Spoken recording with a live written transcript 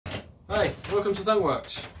Hey, welcome to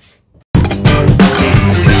Thunkworks.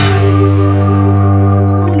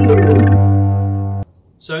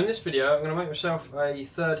 So in this video I'm going to make myself a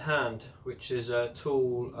third hand, which is a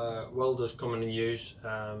tool welders commonly use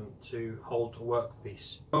to hold a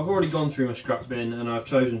workpiece. I've already gone through my scrap bin and I've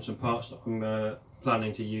chosen some parts that I'm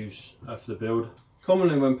planning to use for the build.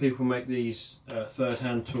 Commonly when people make these third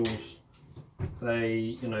hand tools,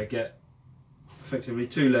 they get effectively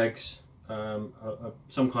two legs,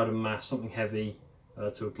 some kind of mass, something heavy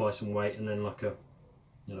to apply some weight, and then like a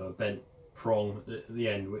bent prong at the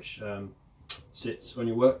end which sits on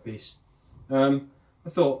your workpiece. I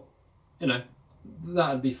thought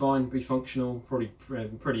that'd be fine, be functional, probably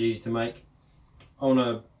pretty easy to make. I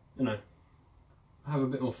want to have a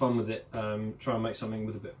bit more fun with it, try and make something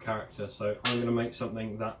with a bit of character. So I'm going to make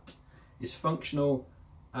something that is functional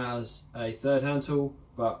as a third hand tool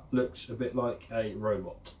but looks a bit like a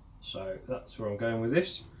robot. So that's where I'm going with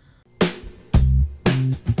this.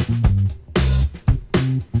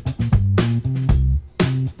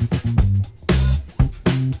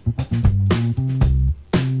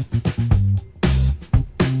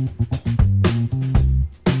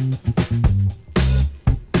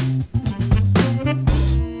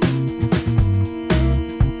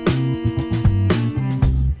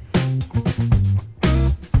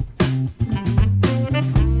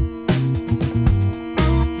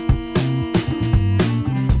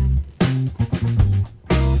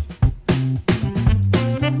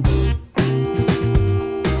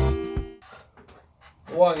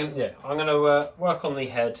 I'm going to work on the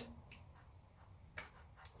head,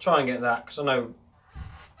 try and get that, because I know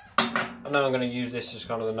I'm going to use this as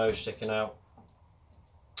kind of the nose sticking out,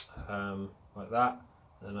 like that,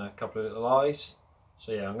 and a couple of little eyes.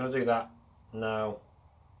 So yeah, I'm going to do that now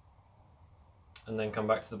and then come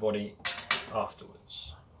back to the body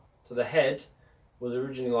afterwards. So the head was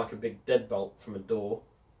originally like a big deadbolt from a door,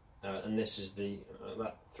 and this is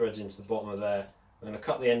that threads into the bottom of there. I'm going to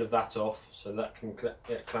cut the end of that off so that can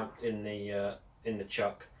get clamped in the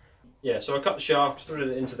chuck. Yeah, so I cut the shaft, threaded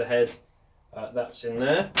it into the head. That's in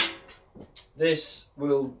there. This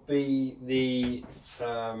will be the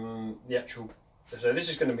actual. So this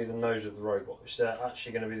is going to be the nose of the robot. It's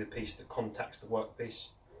actually going to be the piece that contacts the workpiece.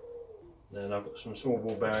 Then I've got some small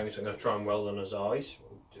ball bearings. I'm going to try and weld on his eyes.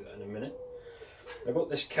 We'll do that in a minute. I've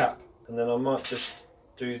got this cap, and then I might just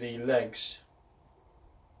do the legs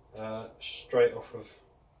straight off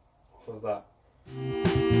of that.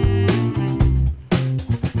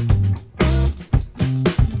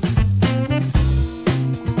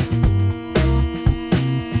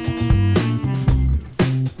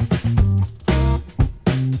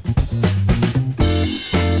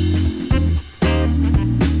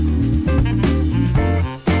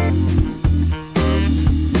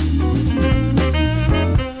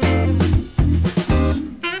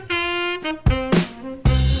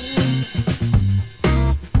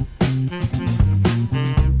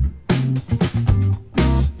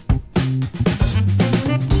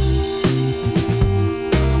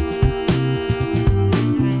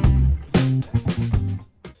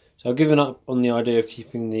 So I've given up on the idea of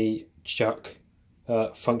keeping the chuck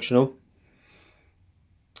functional.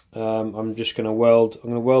 I'm just going to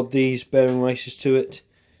weld these bearing races to it,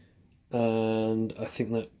 and I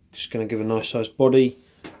think that's going to give a nice sized body.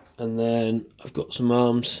 And then I've got some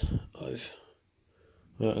arms. I'm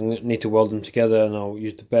going to need to weld them together, and I'll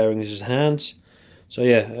use the bearings as hands. So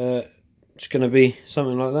yeah, it's going to be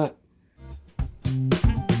something like that.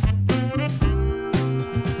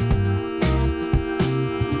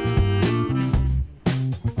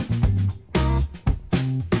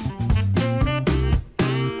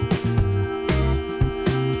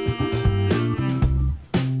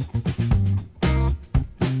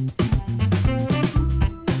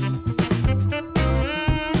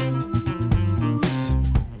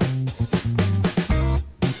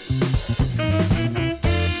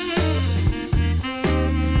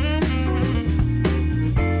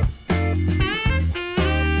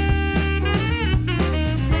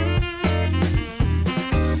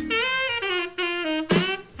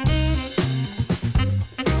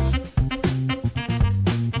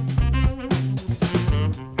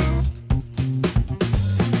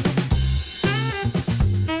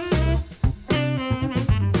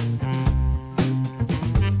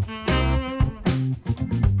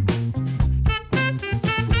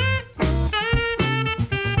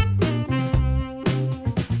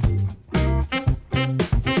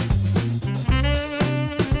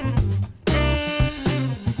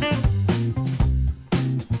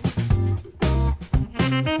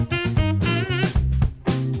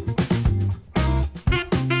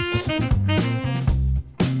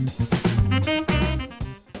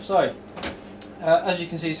 So, as you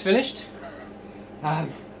can see, he's finished.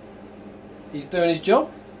 He's doing his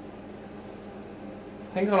job.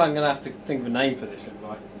 I think I'm going to have to think of a name for this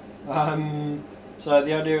little guy. So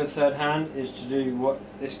the idea of the third hand is to do what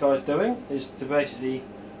this guy's doing, is to basically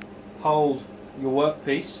hold your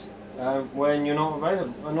workpiece when you're not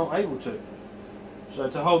available or not able to. So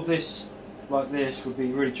to hold this like this would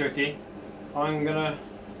be really tricky. Got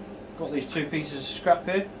these two pieces of scrap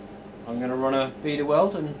here. I'm going to run a beader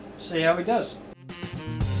weld and see how he does.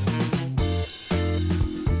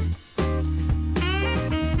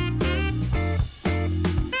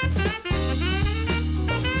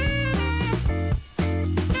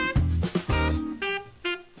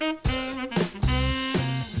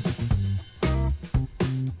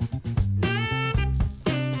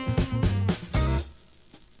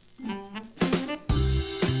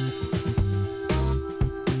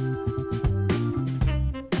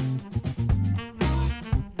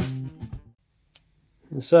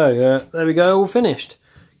 So there we go, all finished.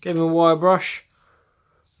 Gave him a wire brush,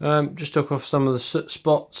 just took off some of the soot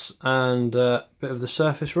spots and a bit of the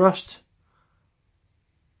surface rust.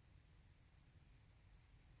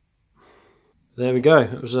 There we go.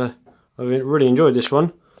 It was I really enjoyed this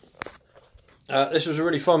one. This was a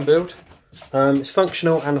really fun build. It's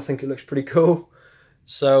functional and I think it looks pretty cool.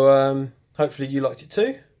 So hopefully you liked it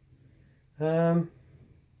too. Yeah,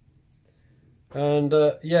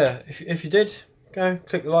 if you did, go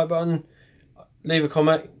click the like button, leave a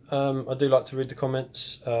comment. I do like to read the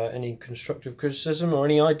comments, any constructive criticism or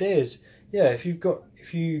any ideas. Yeah, if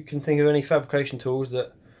you can think of any fabrication tools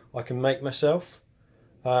that I can make myself,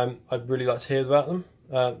 I'd really like to hear about them.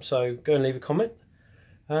 So go and leave a comment,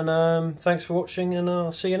 and thanks for watching, and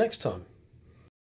I'll see you next time.